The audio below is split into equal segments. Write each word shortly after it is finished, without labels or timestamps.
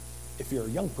if you're a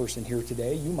young person here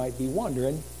today, you might be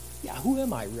wondering, yeah, who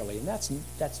am I really? And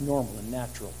that's normal and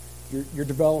natural. You're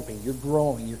developing, you're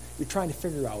growing, you're trying to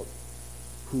figure out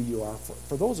who you are.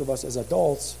 For those of us as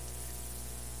adults,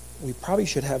 we probably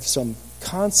should have some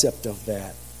concept of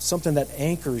that, something that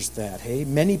anchors that, hey?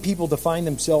 Many people define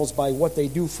themselves by what they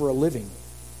do for a living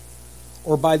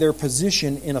or by their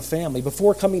position in a family.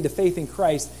 Before coming to faith in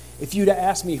Christ, if you'd have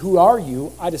asked me, who are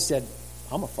you? I'd have said,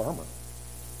 I'm a farmer.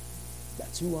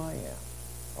 That's who I am.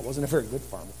 I wasn't a very good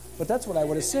farmer, but that's what I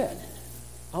would have said.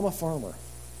 I'm a farmer.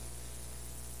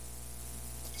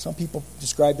 Some people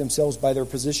describe themselves by their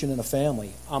position in a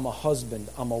family. I'm a husband,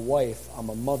 I'm a wife, I'm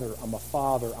a mother, I'm a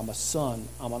father, I'm a son,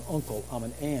 I'm an uncle, I'm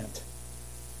an aunt.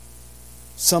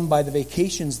 Some by the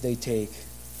vacations they take,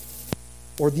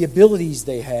 or the abilities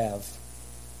they have,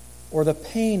 or the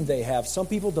pain they have. Some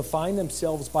people define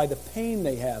themselves by the pain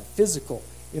they have, physical,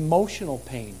 emotional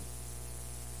pain,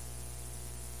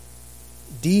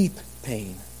 deep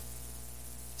pain.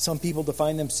 Some people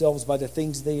define themselves by the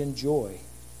things they enjoy.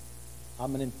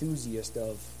 I'm an enthusiast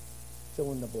of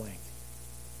fill in the blank.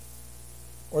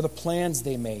 Or the plans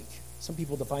they make. Some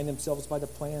people define themselves by the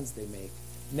plans they make.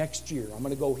 Next year, I'm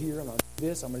going to go here, I'm going to do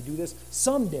this, I'm going to do this.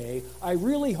 Someday, I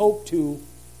really hope to.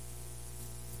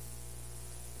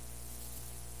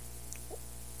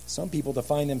 Some people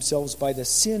define themselves by the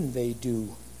sin they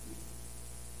do.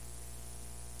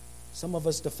 Some of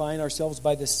us define ourselves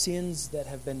by the sins that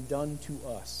have been done to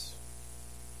us.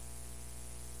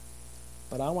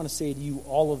 But I want to say to you,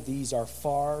 all of these are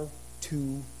far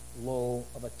too low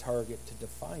of a target to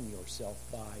define yourself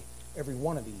by. Every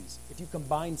one of these. If you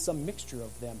combine some mixture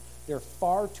of them, they're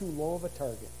far too low of a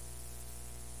target.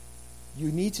 You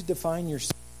need to define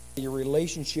your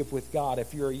relationship with God.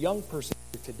 If you're a young person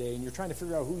today and you're trying to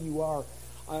figure out who you are,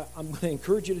 I'm going to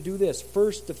encourage you to do this.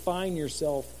 First, define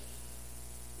yourself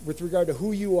with regard to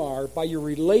who you are by your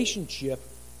relationship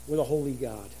with a holy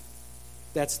God.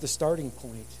 That's the starting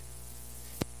point.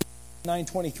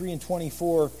 9:23 and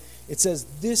 24, it says,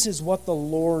 this is what the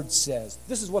Lord says.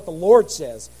 This is what the Lord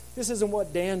says. This isn't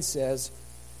what Dan says.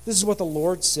 This is what the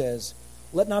Lord says.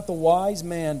 Let not the wise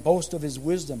man boast of his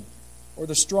wisdom, or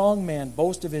the strong man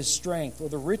boast of his strength, or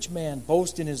the rich man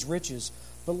boast in his riches.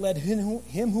 But let him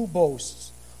who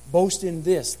boasts boast in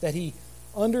this, that he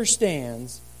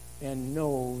understands and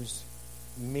knows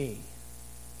me.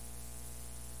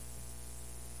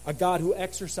 A God who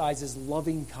exercises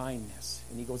loving kindness.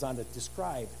 And he goes on to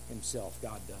describe himself,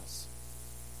 God does.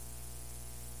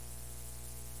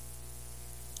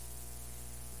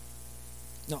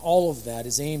 Now, all of that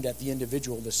is aimed at the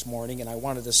individual this morning, and I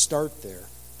wanted to start there.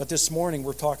 But this morning,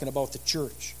 we're talking about the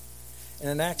church. And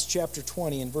in Acts chapter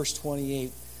 20 and verse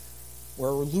 28,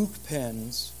 where Luke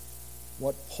pens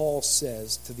what Paul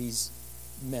says to these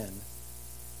men,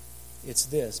 it's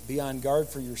this: be on guard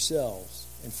for yourselves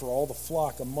and for all the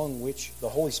flock among which the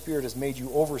Holy Spirit has made you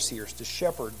overseers to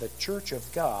shepherd the church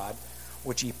of God,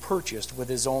 which he purchased with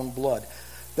his own blood.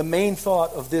 The main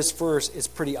thought of this verse is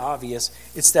pretty obvious.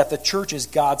 It's that the church is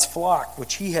God's flock,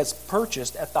 which he has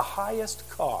purchased at the highest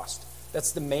cost.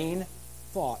 That's the main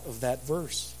thought of that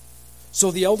verse. So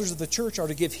the elders of the church are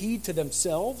to give heed to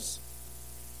themselves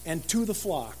and to the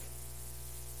flock.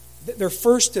 They're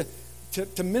first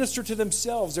to minister to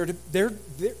themselves.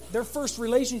 Their first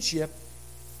relationship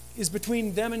is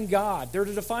between them and God. They're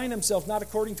to define themselves not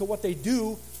according to what they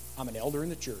do. I'm an elder in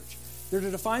the church. They're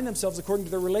to define themselves according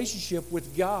to their relationship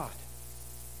with God.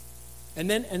 And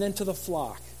then to the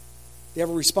flock. They have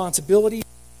a responsibility to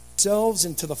themselves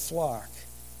and to the flock.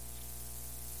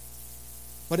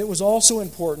 But it was also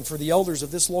important for the elders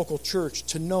of this local church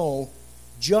to know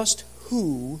just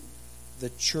who the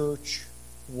church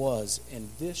was. And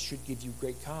this should give you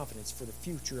great confidence for the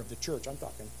future of the church. I'm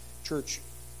talking church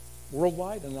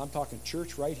worldwide, and I'm talking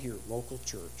church right here, local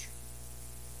church.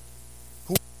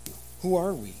 Who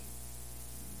are we?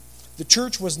 The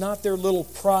church was not their little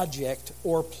project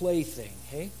or plaything,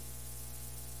 hey?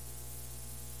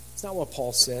 It's not what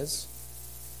Paul says.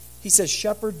 He says,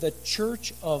 shepherd the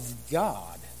church of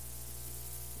God,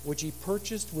 which he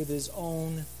purchased with his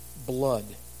own blood.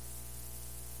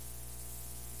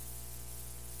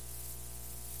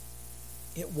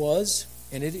 It was,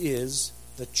 and it is,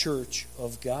 the church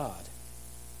of God.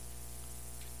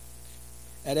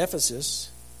 At Ephesus,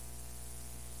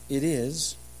 it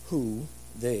is who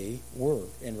they were.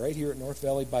 And right here at North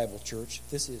Valley Bible Church,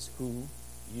 this is who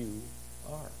you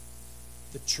are.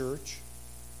 The church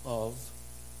of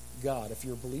God. If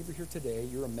you're a believer here today,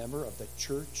 you're a member of the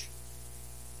church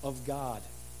of God.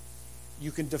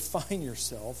 You can define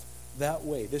yourself that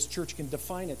way. This church can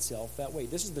define itself that way.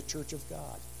 This is the church of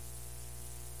God.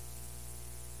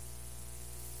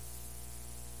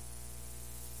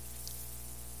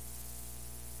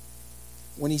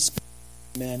 when he speaks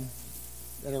to men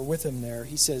that are with him there,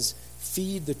 he says,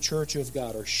 feed the church of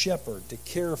God, or shepherd, to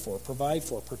care for, provide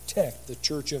for, protect the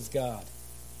church of God.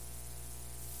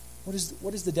 What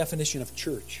is the definition of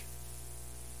church?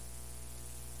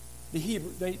 The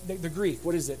Hebrew, the Greek,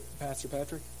 what is it, Pastor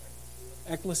Patrick?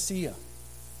 Ecclesia.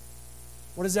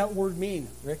 What does that word mean,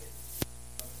 Rick?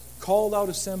 Called out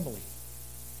assembly.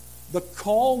 The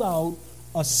called out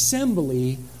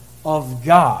assembly of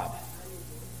God.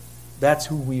 That's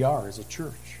who we are as a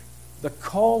church. The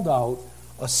called out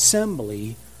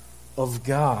assembly of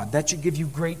God. That should give you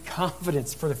great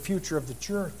confidence for the future of the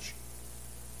church,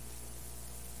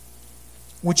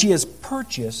 which he has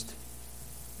purchased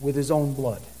with his own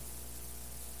blood.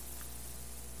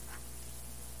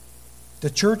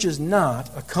 The church is not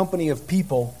a company of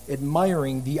people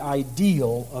admiring the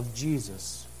ideal of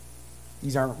Jesus.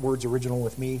 These aren't words original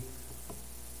with me.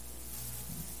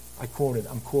 I'm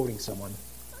quoting someone.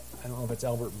 I don't know if it's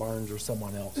Albert Barnes or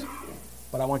someone else,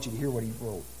 but I want you to hear what he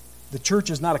wrote. The church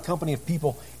is not a company of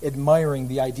people admiring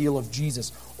the ideal of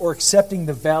Jesus or accepting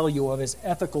the value of his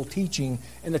ethical teaching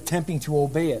and attempting to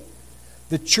obey it.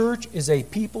 The church is a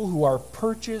people who are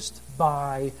purchased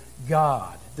by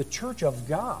God. The church of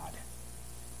God.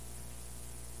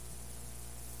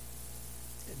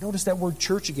 Notice that word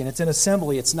church again. It's an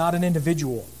assembly. It's not an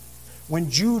individual.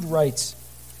 When Jude writes,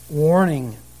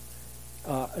 warning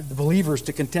the believers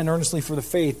to contend earnestly for the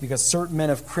faith because certain men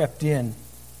have crept in,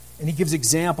 and he gives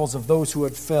examples of those who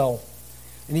had fell,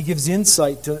 and he gives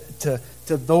insight to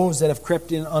those that have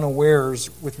crept in unawares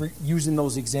with using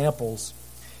those examples.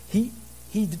 He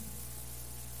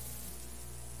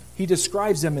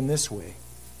describes them in this way.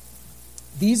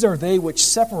 These are they which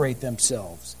separate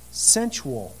themselves,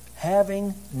 sensual,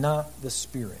 having not the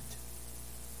Spirit.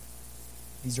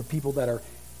 These are people that are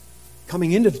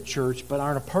coming into the church but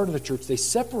aren't a part of the church. They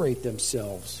separate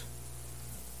themselves,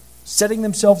 setting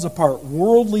themselves apart,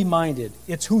 worldly minded.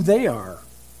 It's who they are.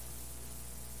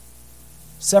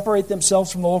 Separate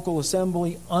themselves from the local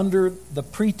assembly under the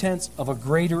pretense of a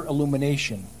greater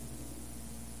illumination.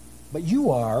 But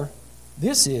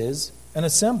this is an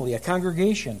assembly, a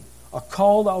congregation, a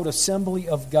called out assembly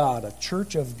of God, a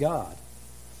church of God.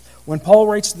 When Paul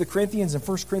writes to the Corinthians in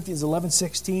 1 Corinthians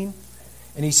 11:16,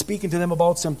 and he's speaking to them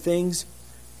about some things,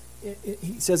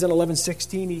 he says in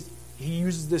 11:16, he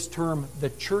uses this term,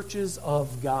 the churches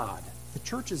of God. The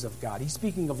churches of God. He's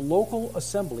speaking of local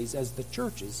assemblies as the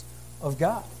churches of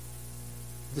God.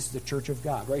 This is the church of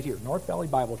God right here, North Valley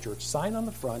Bible Church. Sign on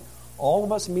the front, all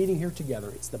of us meeting here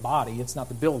together. It's the body, it's not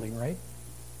the building, right?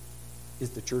 Is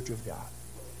the church of God.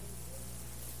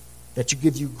 That should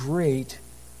give you great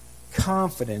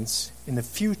confidence in the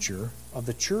future of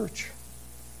the church.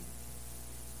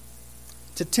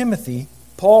 To Timothy,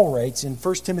 Paul writes in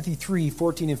 1 Timothy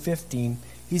 3:14 and 15,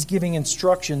 he's giving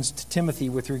instructions to Timothy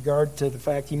with regard to the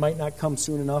fact he might not come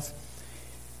soon enough.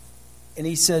 And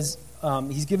he says,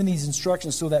 he's given these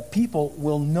instructions so that people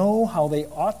will know how they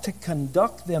ought to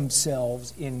conduct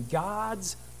themselves in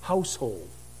God's household.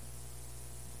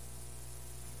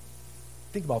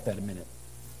 Think about that a minute.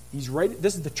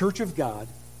 This is the church of God.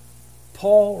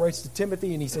 Paul writes to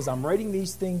Timothy and he says, I'm writing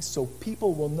these things so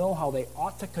people will know how they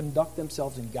ought to conduct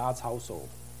themselves in God's household.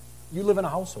 You live in a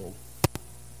household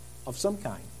of some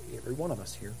kind. Every one of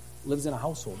us here lives in a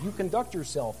household. You conduct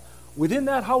yourself within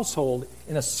that household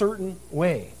in a certain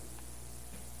way.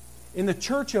 In the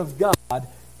church of God,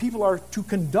 people are to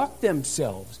conduct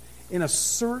themselves in a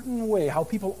certain way. How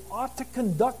people ought to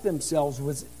conduct themselves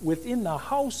within the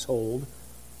household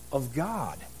of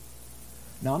God.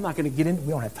 Now, I'm not going to we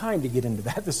don't have time to get into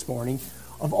that this morning,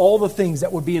 of all the things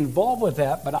that would be involved with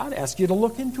that, but I'd ask you to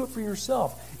look into it for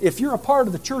yourself. If you're a part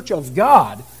of the church of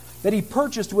God that he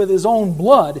purchased with his own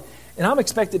blood, and I'm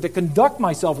expected to conduct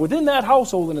myself within that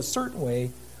household in a certain way,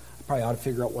 I probably ought to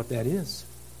figure out what that is.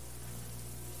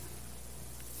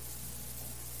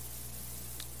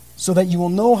 So that you will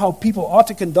know how people ought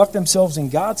to conduct themselves in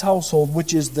God's household,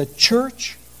 which is the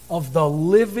church of the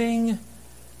living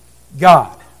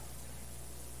God.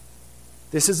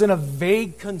 This isn't a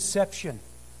vague conception.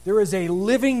 There is a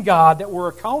living God that we're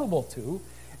accountable to,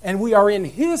 and we are in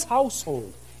his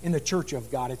household in the church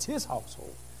of God. It's his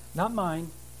household. Not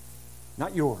mine,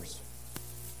 not yours.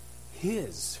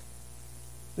 His.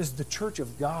 This is the church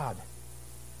of God.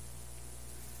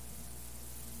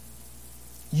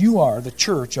 You are the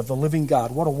church of the living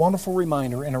God. What a wonderful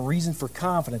reminder and a reason for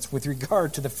confidence with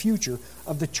regard to the future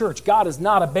of the church. God has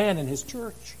not abandoned his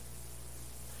church.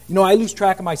 You know, I lose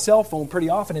track of my cell phone pretty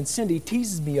often, and Cindy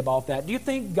teases me about that. Do you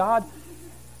think God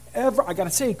ever, I got to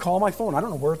say, call my phone. I don't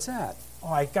know where it's at. Oh,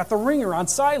 I got the ringer on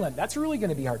silent. That's really going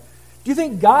to be hard. Do you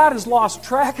think God has lost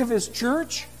track of His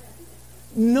church?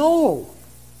 No.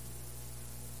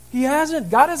 He hasn't.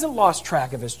 God hasn't lost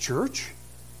track of His church.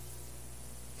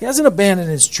 He hasn't abandoned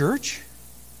His church.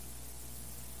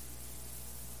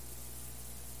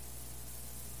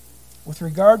 With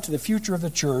regard to the future of the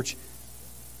church,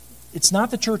 it's not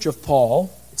the church of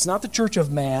Paul. It's not the church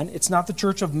of man. It's not the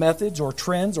church of methods or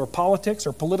trends or politics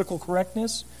or political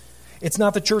correctness. It's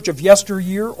not the church of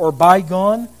yesteryear or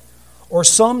bygone or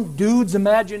some dude's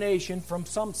imagination from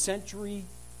some century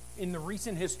in the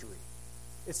recent history.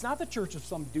 It's not the church of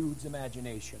some dude's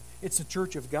imagination. It's the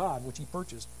church of God, which He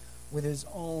purchased with His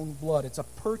own blood. It's a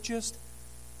purchased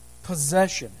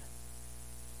possession.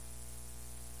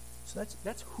 So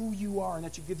that's who you are, and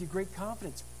that should give you great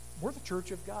confidence. We're the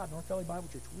church of God, North Valley Bible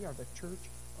Church. We are the church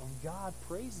of God.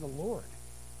 Praise the Lord.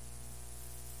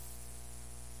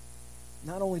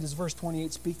 Not only does verse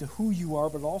 28 speak to who you are,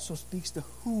 but it also speaks to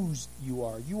whose you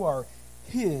are. You are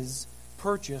His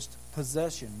purchased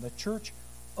possession, the church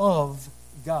of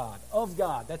God. Of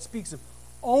God. That speaks of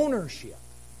ownership.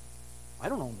 I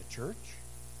don't own the church.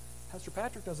 Pastor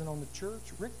Patrick doesn't own the church.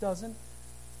 Rick doesn't.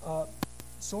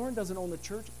 Soren doesn't own the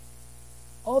church.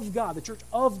 Of God. The church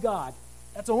of God.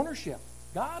 That's ownership.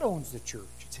 God owns the church.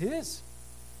 It's His.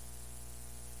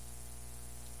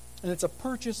 And it's a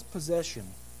purchased possession.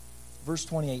 Verse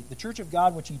 28, the church of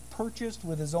God which He purchased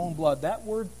with His own blood. That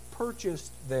word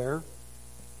purchased there,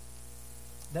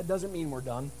 that doesn't mean we're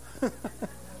done.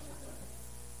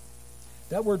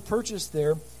 That word purchased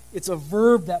there, it's a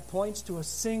verb that points to a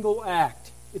single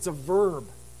act. It's a verb.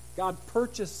 God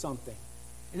purchased something.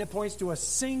 And it points to a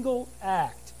single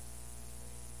act.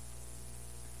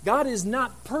 God is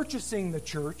not purchasing the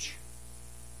church.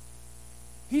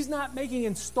 He's not making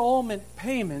installment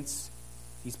payments.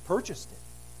 He's purchased it.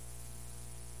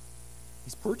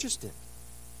 He's purchased it.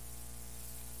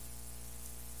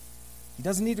 He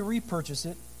doesn't need to repurchase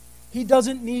it. He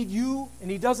doesn't need you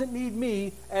and He doesn't need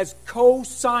me as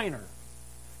co-signer.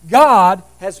 God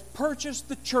has purchased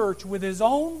the church with His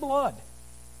own blood.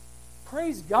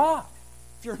 Praise God.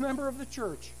 If you're a member of the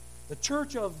church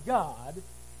of God,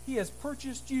 He has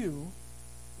purchased you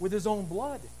with His own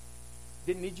blood.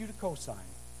 Didn't need you to co-sign.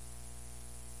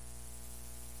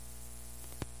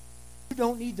 You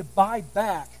don't need to buy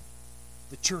back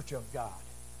the church of God.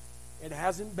 It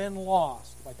hasn't been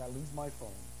lost like I lose my phone.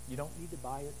 You don't need to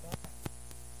buy it back.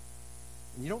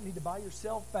 And you don't need to buy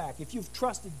yourself back. If you've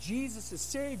trusted Jesus as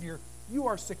Savior, you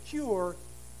are secure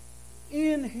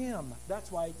in Him.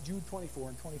 That's why Jude 24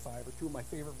 and 25 are two of my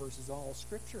favorite verses in all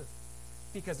Scripture.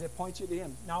 Because it points you to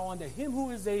Him. Now unto Him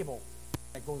who is able.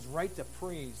 That goes right to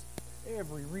praise.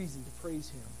 Every reason to praise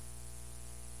Him.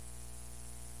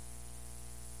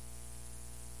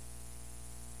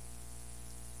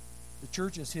 The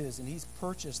church is His, and He's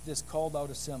purchased this called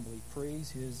out assembly. Praise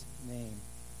His name.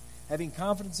 Having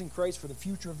confidence in Christ for the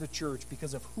future of the church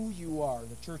because of who you are,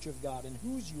 the church of God, and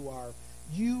whose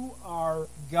you are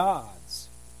God's.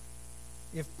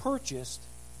 If purchased,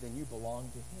 then you belong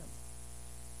to Him.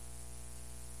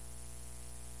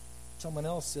 Someone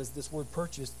else says this word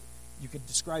purchased, you could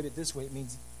describe it this way. It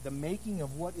means the making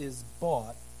of what is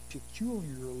bought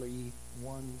peculiarly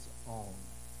one's own,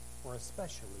 or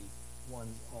especially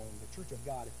one's own. The church of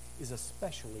God is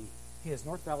especially His.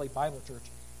 North Valley Bible Church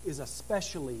is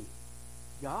especially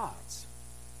God's.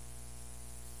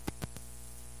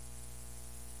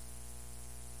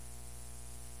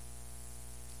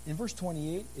 In verse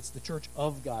 28, it's the church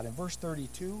of God. In verse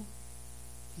 32,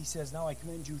 he says, now I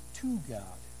commend you to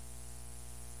God.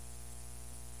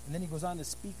 And then he goes on to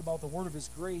speak about the word of His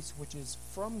grace, which is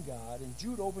from God. And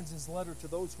Jude opens his letter to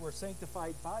those who are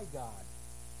sanctified by God.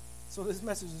 So this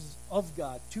message is of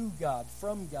God, to God,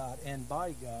 from God, and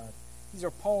by God. These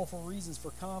are powerful reasons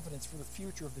for confidence for the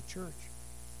future of the church.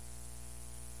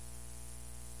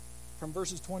 From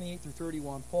verses 28 through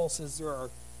 31, Paul says there are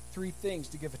three things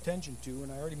to give attention to,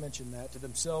 and I already mentioned that, to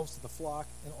themselves, to the flock,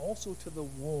 and also to the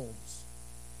wolves.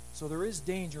 So there is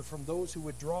danger from those who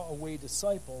would draw away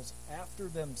disciples after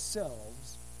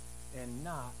themselves and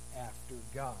not after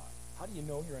God. How do you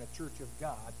know you're in a church of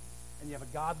God and you have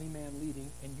a godly man leading,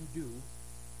 and you do?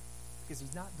 Because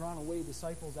he's not drawn away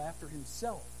disciples after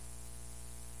himself.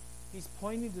 He's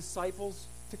pointing disciples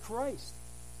to Christ.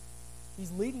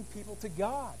 He's leading people to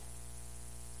God.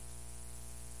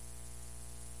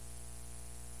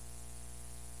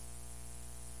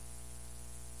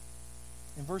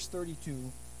 In verse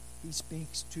 32, he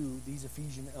speaks to these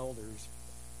Ephesian elders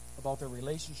about their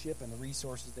relationship and the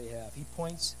resources they have. He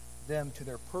points them to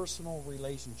their personal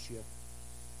relationship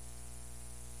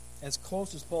as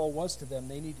close as Paul was to them,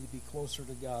 they needed to be closer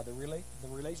to God. The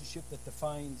relationship that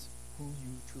defines who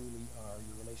you truly are,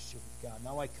 your relationship with God.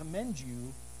 Now I commend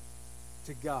you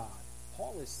to God.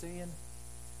 Paul is saying,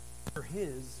 you're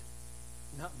His,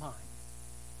 not mine.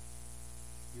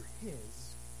 You're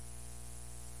His,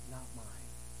 not mine.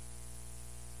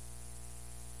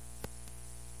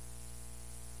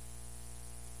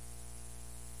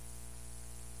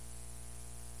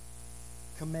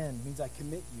 Commend means I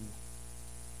commit you.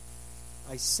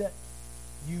 I set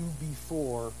you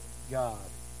before God.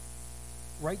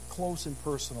 Right close and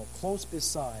personal, close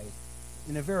beside,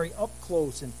 in a very up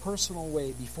close and personal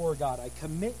way before God. I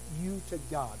commit you to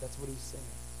God. That's what he's saying.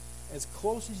 As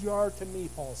close as you are to me,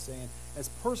 Paul's saying, as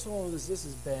personal as this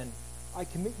has been, I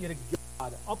commit you to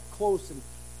God, up close and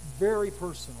very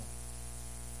personal.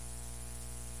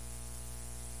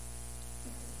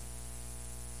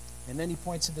 And then he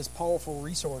points to this powerful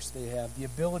resource they have, the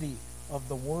ability of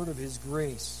the word of his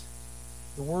grace,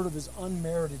 the word of his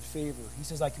unmerited favor. He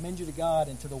says, I commend you to God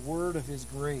and to the word of his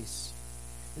grace,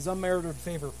 his unmerited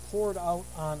favor poured out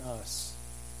on us.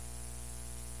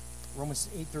 Romans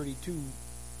 8:32,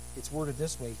 it's worded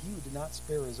this way, he who did not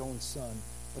spare his own son,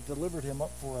 but delivered him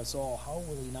up for us all, how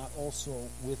will he not also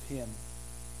with him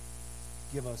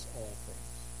give us all things?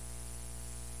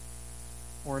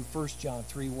 Or in 1 John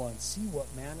 3:1, see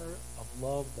what manner of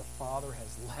love the Father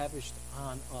has lavished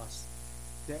on us,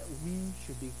 that we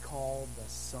should be called the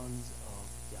sons of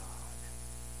God.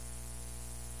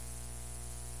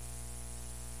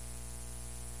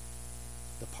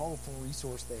 The powerful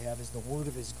resource they have is the word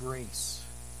of his grace.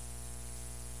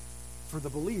 For the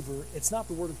believer, it's not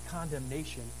the word of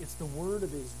condemnation, it's the word of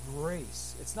his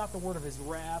grace. It's not the word of his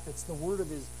wrath, it's the word of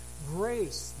his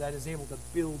grace that is able to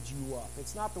build you up.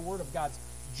 It's not the word of God's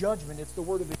judgment, it's the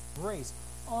word of his grace.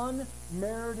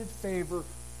 Unmerited favor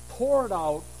poured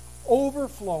out,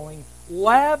 overflowing,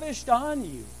 lavished on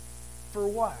you. For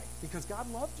why? Because God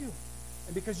loved you.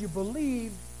 And because you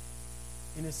believed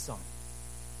in his Son.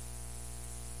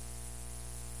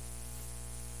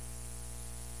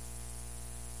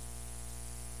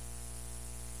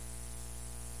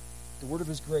 The word of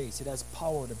his grace, it has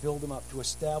power to build them up, to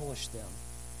establish them.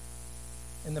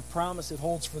 And the promise it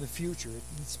holds for the future,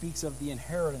 it speaks of the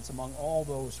inheritance among all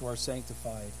those who are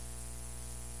sanctified.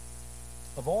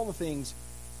 Of all the things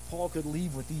Paul could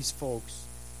leave with these folks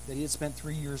that he had spent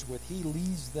 3 years with, he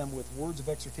leaves them with words of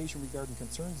exhortation regarding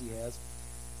concerns he has,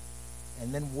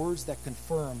 and then words that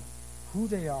confirm who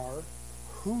they are,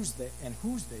 whose they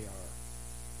are,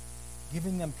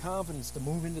 giving them confidence to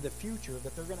move into the future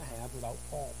that they're going to have without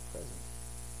Paul present.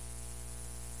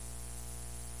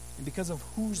 And because of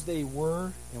whose they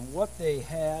were and what they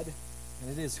had,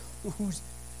 and it is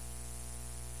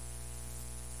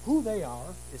who they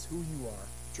are is who you are,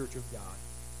 Church of God.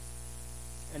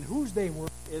 And whose they were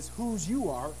is whose you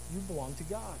are. You belong to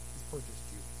God. He's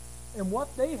purchased you. And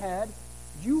what they had,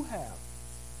 you have.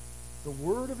 The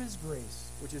word of his grace,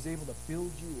 which is able to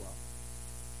build you up.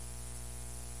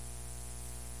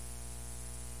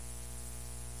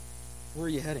 Where are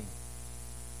you heading?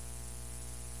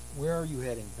 Where are you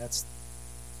heading? That's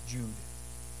Jude.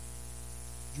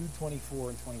 Jude 24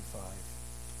 and 25.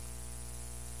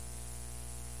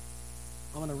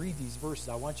 I'm going to read these verses.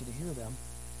 I want you to hear them.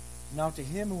 Now to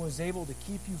him who is able to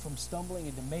keep you from stumbling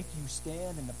and to make you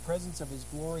stand in the presence of his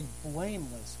glory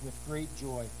blameless with great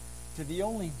joy. To the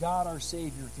only God our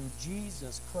Savior, through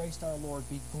Jesus Christ our Lord,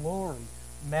 be glory,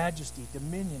 majesty,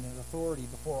 dominion, and authority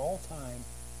before all time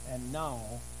and now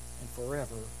and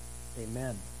forever.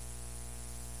 Amen.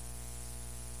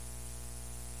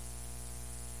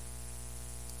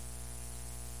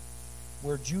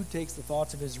 Where Jude takes the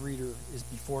thoughts of his reader is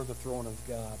before the throne of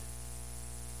God.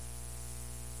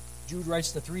 Jude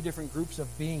writes to 3 different groups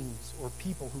of beings or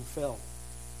people who fell.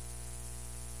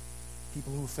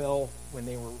 People who fell when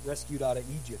they were rescued out of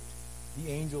Egypt.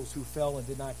 The angels who fell and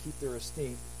did not keep their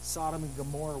estate. Sodom and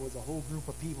Gomorrah was a whole group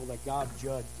of people that God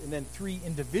judged. And then 3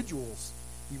 individuals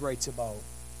he writes about.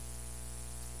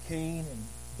 Cain and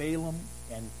Balaam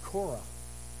and Korah.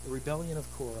 The rebellion of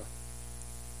Korah.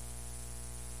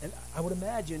 And I would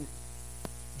imagine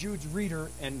Jude's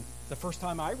reader, and the first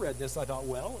time I read this, I thought,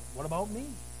 well, what about me?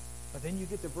 But then you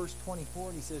get to verse 24,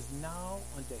 and he says, now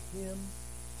unto him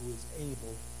who is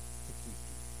able to keep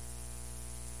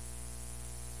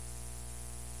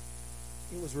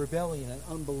you. It was rebellion and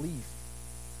unbelief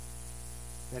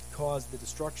that caused the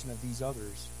destruction of these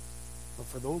others. But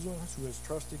for those of us who has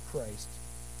trusted Christ,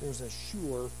 there's a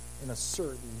sure and a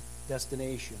certain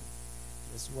destination.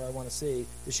 This is where I want to say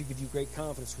this should give you great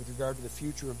confidence with regard to the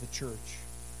future of the church.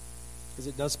 Because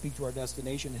it does speak to our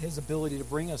destination and his ability to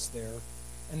bring us there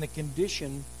and the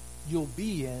condition you'll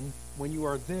be in when you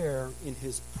are there in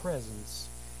his presence,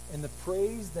 and the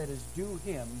praise that is due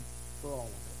him for all of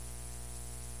it.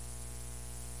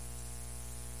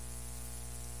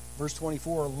 Verse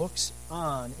 24 looks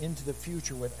on into the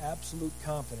future with absolute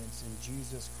confidence in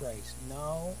Jesus Christ.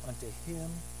 Now unto him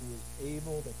who is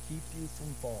able to keep you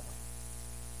from falling.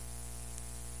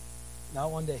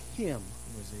 Now unto him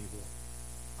who is able.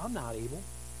 I'm not able.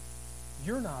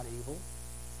 You're not able.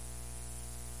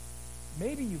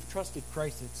 Maybe you've trusted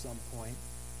Christ at some point.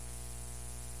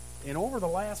 And over the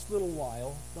last little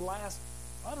while, the last,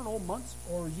 months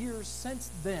or years since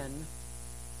then,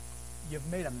 you've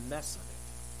made a mess of it.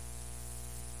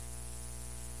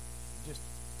 You just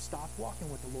stopped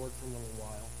walking with the Lord for a little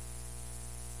while.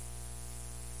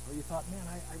 Or you thought, man,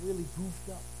 I really goofed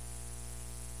up.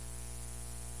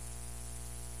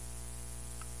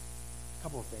 A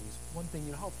couple of things. One thing,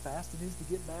 you know how fast it is to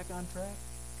get back on track?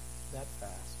 That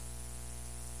fast.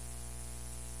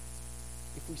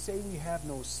 If we say we have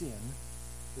no sin,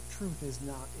 the truth is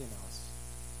not in us.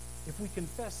 If we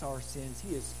confess our sins,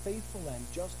 he is faithful and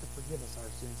just to forgive us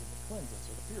our sins and to cleanse us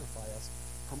or to purify us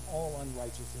from all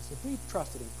unrighteousness. If we've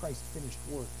trusted in Christ's finished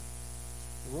work,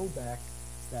 the road back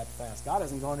is that fast. God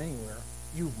hasn't gone anywhere.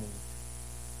 You've moved.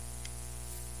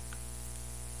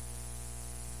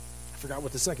 I forgot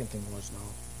what the second thing was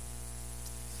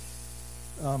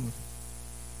now.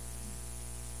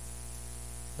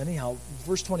 Anyhow,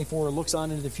 verse 24 looks on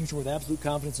into the future with absolute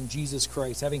confidence in Jesus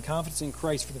Christ, having confidence in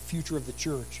Christ for the future of the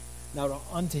church. Now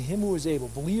unto him who is able,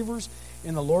 believers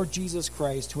in the Lord Jesus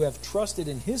Christ, who have trusted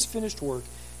in his finished work,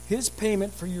 his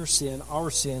payment for your sin, our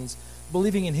sins,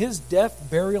 believing in his death,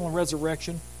 burial, and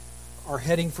resurrection, are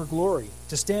heading for glory,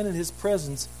 to stand in his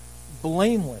presence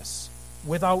blameless,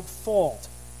 without fault,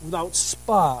 without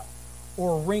spot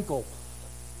or wrinkle.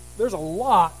 There's a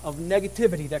lot of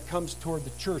negativity that comes toward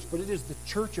the church, but it is the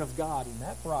church of God and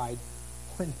that bride.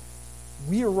 When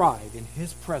we arrive in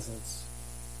his presence,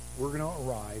 we're going to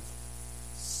arrive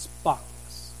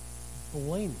spotless,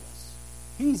 blameless.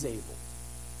 He's able.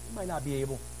 We might not be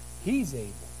able. He's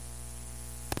able.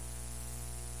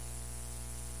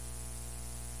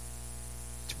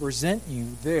 To present you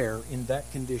there in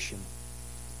that condition,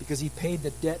 because he paid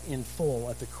the debt in full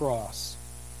at the cross,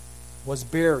 was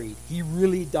buried. He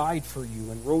really died for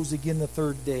you and rose again the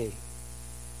third day.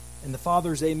 And the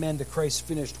Father's amen to Christ's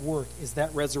finished work is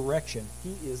that resurrection.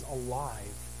 He is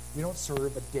alive. We don't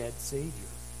serve a dead Savior.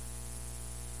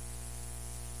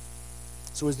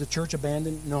 So is the church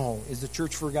abandoned? No. Is the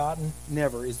church forgotten?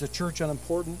 Never. Is the church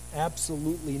unimportant?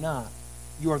 Absolutely not.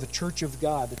 You are the church of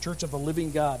God, the church of the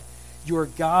living God. You are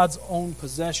God's own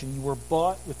possession. You were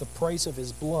bought with the price of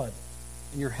his blood.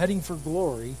 And you're heading for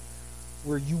glory,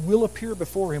 where you will appear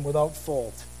before him without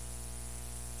fault.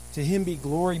 To him be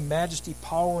glory, majesty,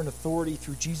 power, and authority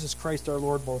through Jesus Christ our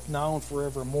Lord, both now and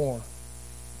forevermore.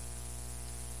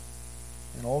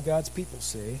 And all God's people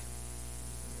say,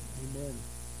 amen.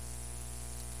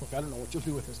 Look, I don't know what you'll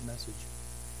do with this message.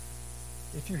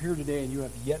 If you're here today and you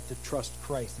have yet to trust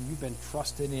Christ, and you've been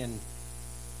trusting in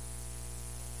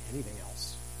anything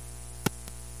else,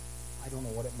 I don't know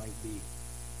what it might be.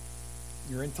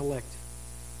 Your intellect,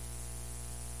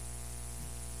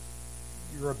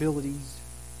 your abilities,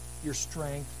 your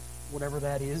strength, whatever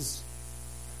that is.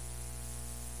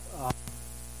 Who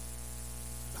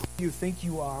you think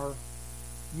you are,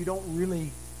 you don't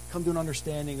really come to an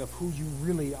understanding of who you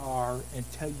really are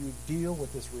until you deal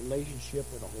with this relationship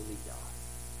with a holy God.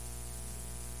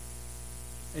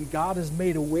 And God has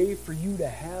made a way for you to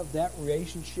have that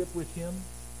relationship with him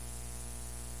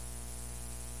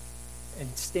and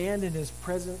stand in his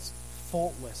presence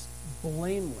faultless,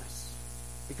 blameless,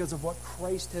 because of what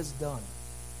Christ has done.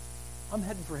 I'm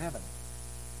heading for heaven.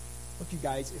 Look, you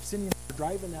guys, if Cindy and I are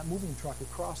driving that moving truck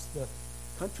across the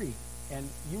country and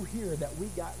you hear that we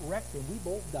got wrecked and we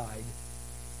both died,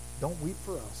 don't weep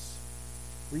for us.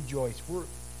 Rejoice. We're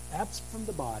absent from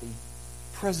the body,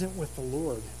 present with the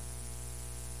Lord.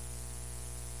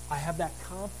 I have that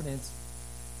confidence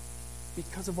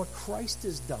because of what Christ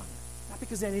has done, not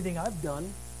because of anything I've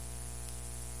done.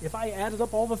 If I added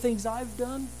up all the things I've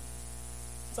done,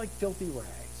 it's like filthy rags.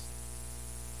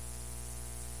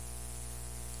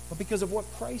 But because of what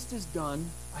Christ has done,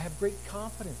 I have great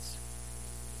confidence.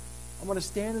 I'm going to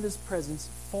stand in his presence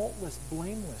faultless,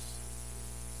 blameless.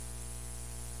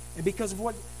 And because of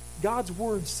what God's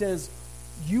word says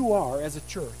you are as a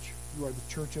church, you are the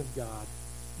church of God.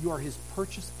 You are his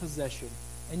purchased possession,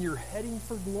 and you're heading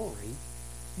for glory.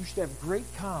 You should have great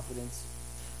confidence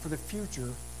for the future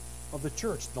of the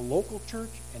church, the local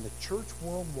church and the church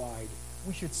worldwide.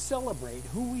 We should celebrate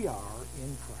who we are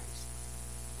in Christ.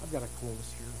 I've got to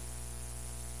close here.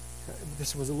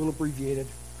 This was a little abbreviated.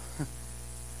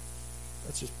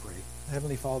 Let's just pray.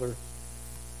 Heavenly Father,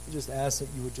 I just ask that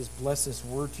you would just bless this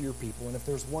word to your people. And if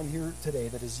there's one here today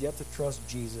that is yet to trust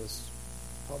Jesus,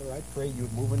 Father, I pray you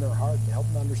would move in their heart to help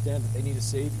them understand that they need a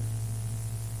Savior.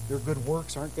 Their good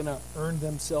works aren't going to earn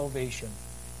them salvation.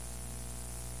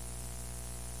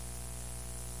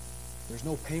 There's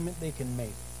no payment they can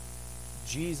make.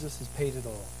 Jesus has paid it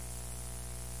all.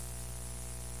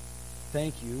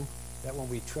 Thank you that when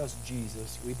we trust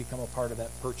Jesus, we become a part of that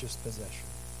purchased possession.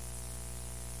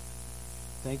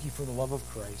 Thank you for the love of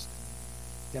Christ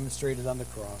demonstrated on the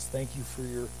cross. Thank you for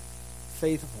your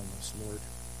faithfulness, Lord.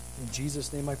 In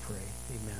Jesus' name I pray. Amen.